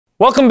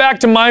Welcome back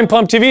to Mind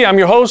Pump TV. I'm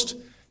your host,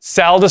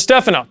 Sal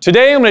DiStefano.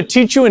 Today I'm going to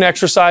teach you an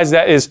exercise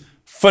that is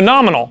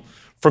phenomenal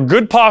for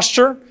good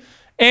posture,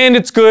 and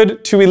it's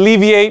good to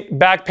alleviate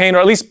back pain, or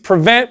at least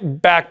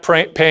prevent back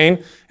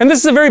pain. And this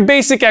is a very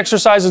basic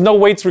exercise. There's no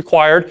weights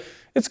required.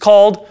 It's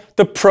called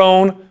the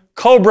Prone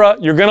Cobra.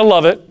 You're going to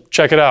love it.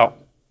 Check it out.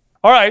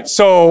 All right,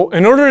 so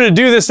in order to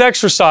do this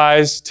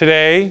exercise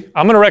today,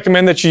 I'm going to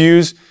recommend that you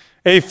use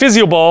a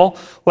physioball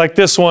like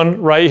this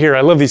one right here.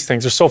 I love these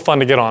things. They're so fun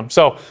to get on.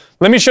 So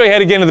let me show you how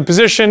to get into the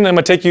position. I'm going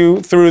to take you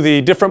through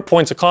the different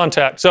points of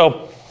contact.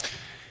 So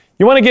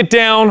you want to get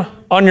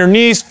down on your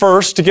knees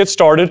first to get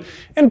started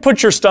and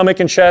put your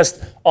stomach and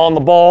chest on the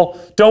ball.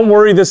 Don't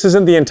worry, this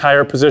isn't the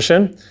entire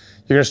position.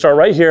 You're going to start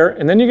right here,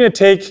 and then you're going to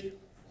take,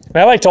 and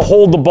I like to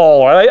hold the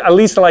ball, or at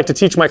least I like to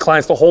teach my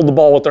clients to hold the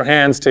ball with their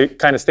hands to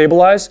kind of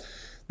stabilize.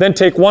 Then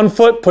take one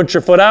foot, put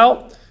your foot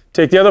out.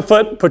 Take the other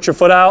foot, put your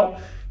foot out.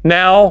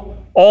 Now,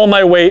 all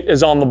my weight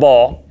is on the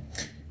ball.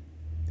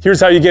 Here's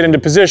how you get into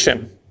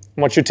position.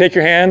 I want you to take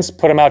your hands,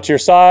 put them out to your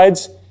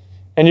sides,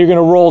 and you're going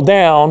to roll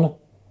down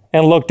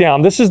and look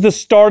down. This is the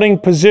starting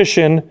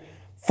position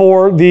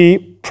for the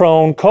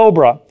Prone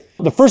Cobra.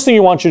 The first thing I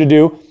want you to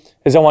do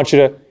is I want you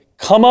to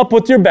come up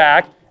with your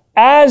back.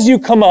 As you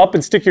come up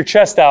and stick your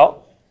chest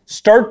out,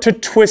 start to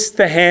twist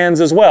the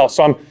hands as well.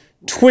 So I'm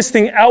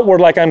twisting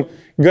outward like I'm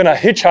going to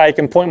hitchhike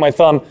and point my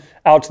thumb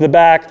out to the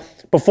back.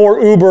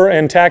 Before Uber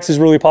and taxi is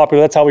really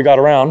popular, that's how we got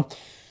around.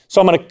 So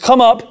I'm going to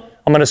come up,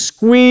 I'm going to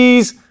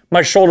squeeze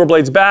my shoulder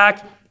blades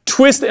back,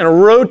 twist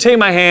and rotate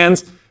my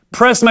hands,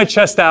 press my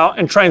chest out,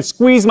 and try and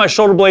squeeze my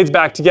shoulder blades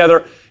back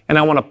together. And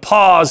I want to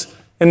pause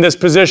in this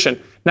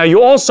position. Now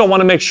you also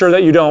want to make sure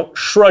that you don't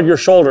shrug your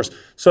shoulders.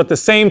 So at the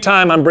same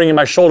time, I'm bringing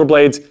my shoulder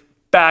blades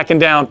back and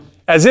down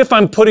as if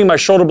I'm putting my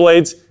shoulder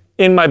blades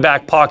in my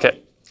back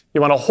pocket. You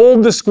want to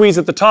hold the squeeze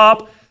at the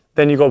top,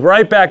 then you go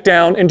right back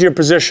down into your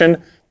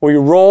position where you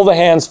roll the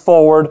hands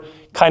forward,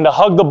 kind of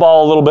hug the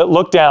ball a little bit,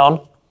 look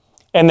down,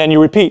 and then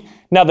you repeat.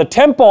 Now the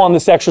tempo on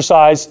this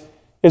exercise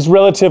is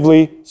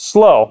relatively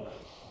slow.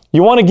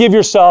 You want to give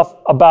yourself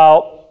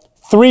about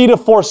 3 to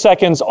 4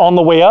 seconds on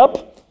the way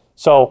up.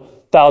 So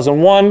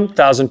 1001,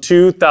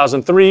 1002,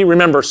 1003.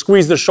 Remember,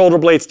 squeeze the shoulder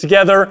blades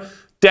together,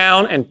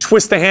 down, and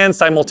twist the hands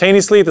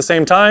simultaneously at the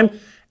same time.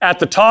 At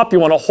the top, you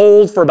want to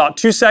hold for about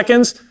 2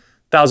 seconds,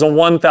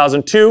 1001,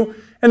 1002,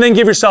 and then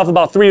give yourself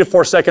about 3 to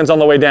 4 seconds on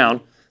the way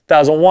down.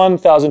 1001,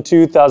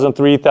 1002,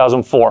 1003,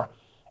 1004.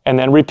 And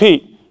then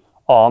repeat.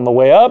 On the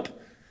way up,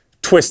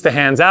 twist the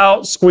hands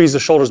out, squeeze the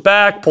shoulders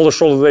back, pull the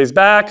shoulder blades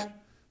back,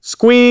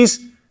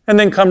 squeeze, and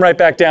then come right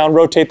back down,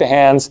 rotate the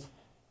hands,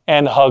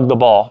 and hug the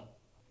ball.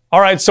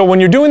 All right, so when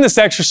you're doing this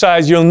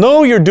exercise, you'll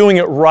know you're doing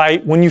it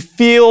right when you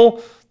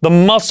feel the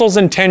muscles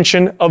and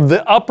tension of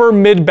the upper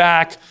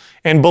mid-back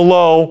and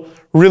below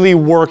really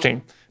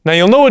working. Now,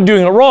 you'll know you're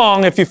doing it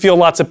wrong if you feel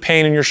lots of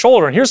pain in your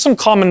shoulder. And here's some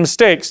common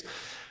mistakes.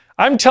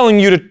 I'm telling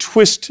you to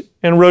twist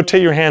and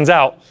rotate your hands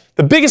out.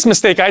 The biggest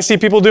mistake I see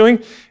people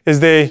doing is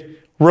they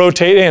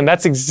rotate in.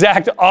 That's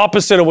exact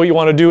opposite of what you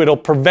want to do. It'll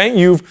prevent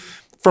you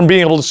from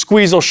being able to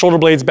squeeze those shoulder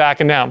blades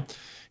back and down.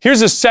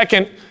 Here's a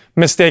second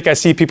mistake I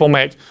see people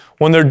make.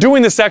 When they're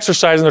doing this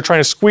exercise and they're trying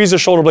to squeeze the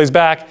shoulder blades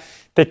back,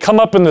 they come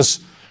up in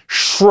this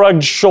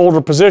shrugged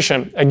shoulder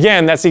position.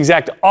 Again, that's the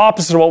exact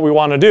opposite of what we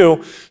want to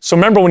do. So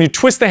remember, when you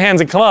twist the hands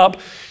and come up,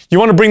 you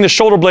want to bring the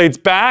shoulder blades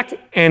back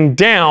and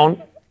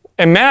down.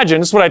 Imagine,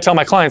 this is what I tell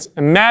my clients,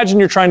 imagine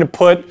you're trying to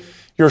put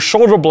your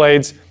shoulder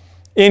blades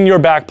in your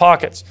back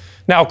pockets.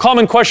 Now, a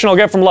common question I'll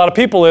get from a lot of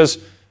people is,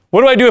 what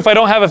do I do if I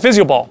don't have a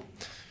physioball?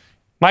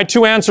 My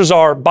two answers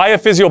are, buy a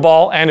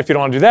physioball, and if you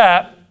don't want to do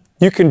that,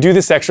 you can do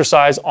this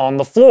exercise on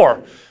the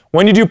floor.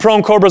 When you do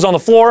prone cobras on the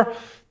floor,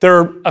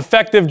 they're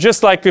effective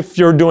just like if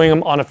you're doing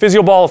them on a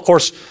physioball. Of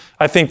course,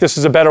 I think this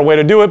is a better way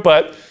to do it,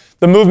 but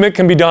the movement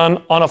can be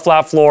done on a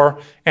flat floor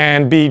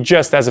and be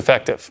just as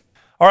effective.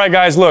 All right,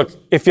 guys, look,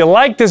 if you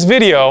like this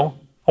video,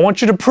 I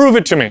want you to prove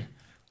it to me.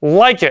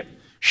 Like it,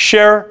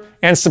 share,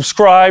 and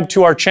subscribe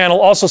to our channel.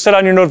 Also, set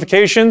on your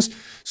notifications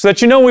so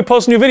that you know when we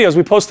post new videos.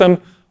 We post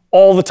them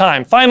all the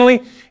time.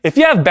 Finally, if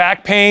you have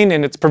back pain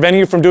and it's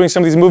preventing you from doing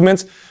some of these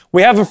movements,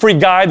 we have a free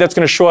guide that's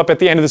going to show up at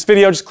the end of this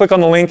video. Just click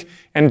on the link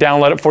and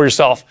download it for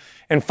yourself.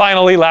 And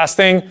finally, last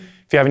thing,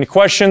 if you have any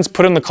questions,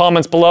 put it in the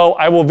comments below.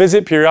 I will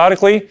visit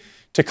periodically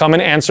to come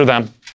and answer them.